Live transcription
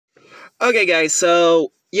Okay, guys,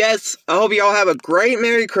 so, yes, I hope y'all have a great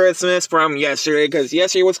Merry Christmas from yesterday, because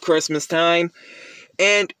yesterday was Christmas time.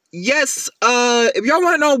 And, yes, if y'all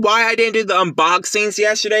want to know why I didn't do the unboxings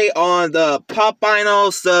yesterday on the Pop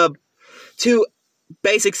Vinyls, the 2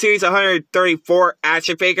 Basic Series 134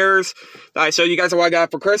 action figures that I showed you guys what I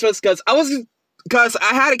got for Christmas, because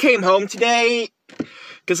I had to came home today,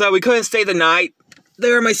 because we couldn't stay the night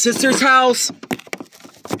there at my sister's house,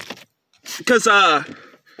 because,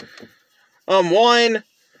 one,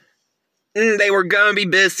 they were gonna be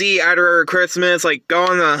busy after Christmas, like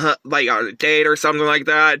going on a date or something like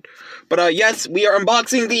that. But yes, we are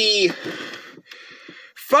unboxing the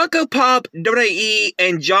Funko Pop WWE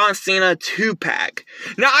and John Cena 2-pack.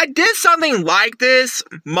 Now, I did something like this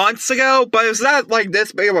months ago, but it was not like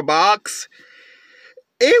this big of a box.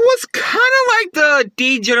 It was kind of like the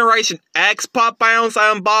D-Generation X Pop Vinyls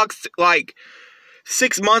I unboxed like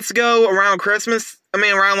 6 months ago around Christmas. I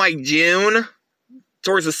mean, around like June,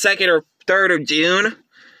 towards the 2nd or 3rd of June.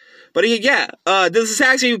 But yeah, this is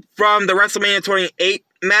actually from the WrestleMania 28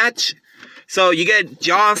 match. So you get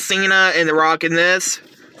John Cena and The Rock in this.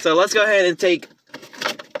 So let's go ahead and take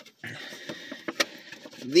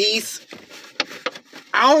these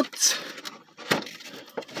out.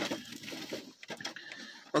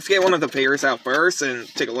 Let's get one of the figures out first and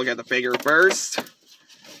take a look at the figure first.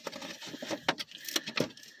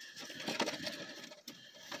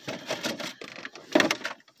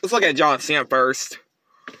 Let's look at John Cena first.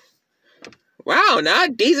 Wow, not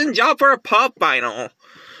a decent job for a pop vinyl.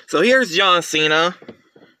 So here's John Cena.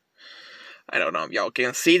 I don't know if y'all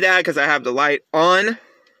can see that because I have the light on.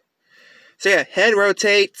 So yeah, head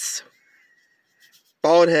rotates.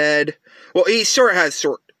 Bald head. Well, he sure has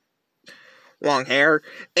short, long hair.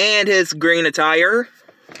 And his green attire.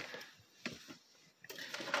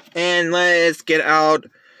 And let's get out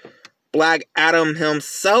Black Adam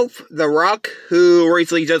himself, The Rock, who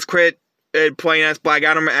recently just quit playing as Black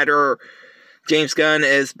Adam after James Gunn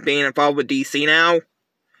is being involved with DC now.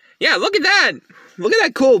 Yeah, look at that! Look at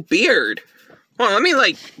that cool beard! Hold on, let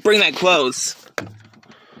me, bring that close.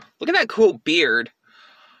 Look at that cool beard.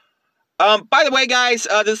 By the way, guys,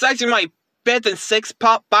 this is actually my 5th and 6th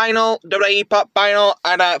Pop Vinyl, WWE Pop Vinyl,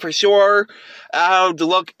 and for sure, I'll have to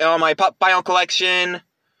look on my Pop Vinyl collection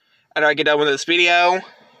after I get done with this video.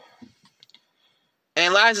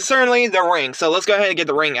 And last is certainly the ring. So let's go ahead and get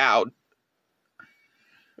the ring out.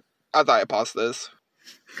 I thought I paused this.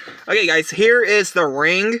 Okay, guys, here is the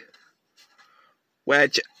ring.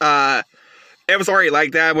 Which, it was already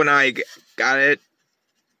like that when I got it.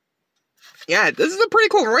 Yeah, this is a pretty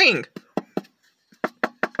cool ring.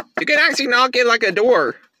 You can actually knock it like a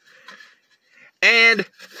door. And,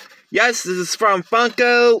 yes, this is from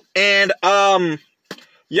Funko. And,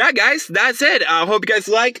 yeah, guys, that's it. I hope you guys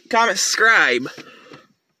like, comment, subscribe.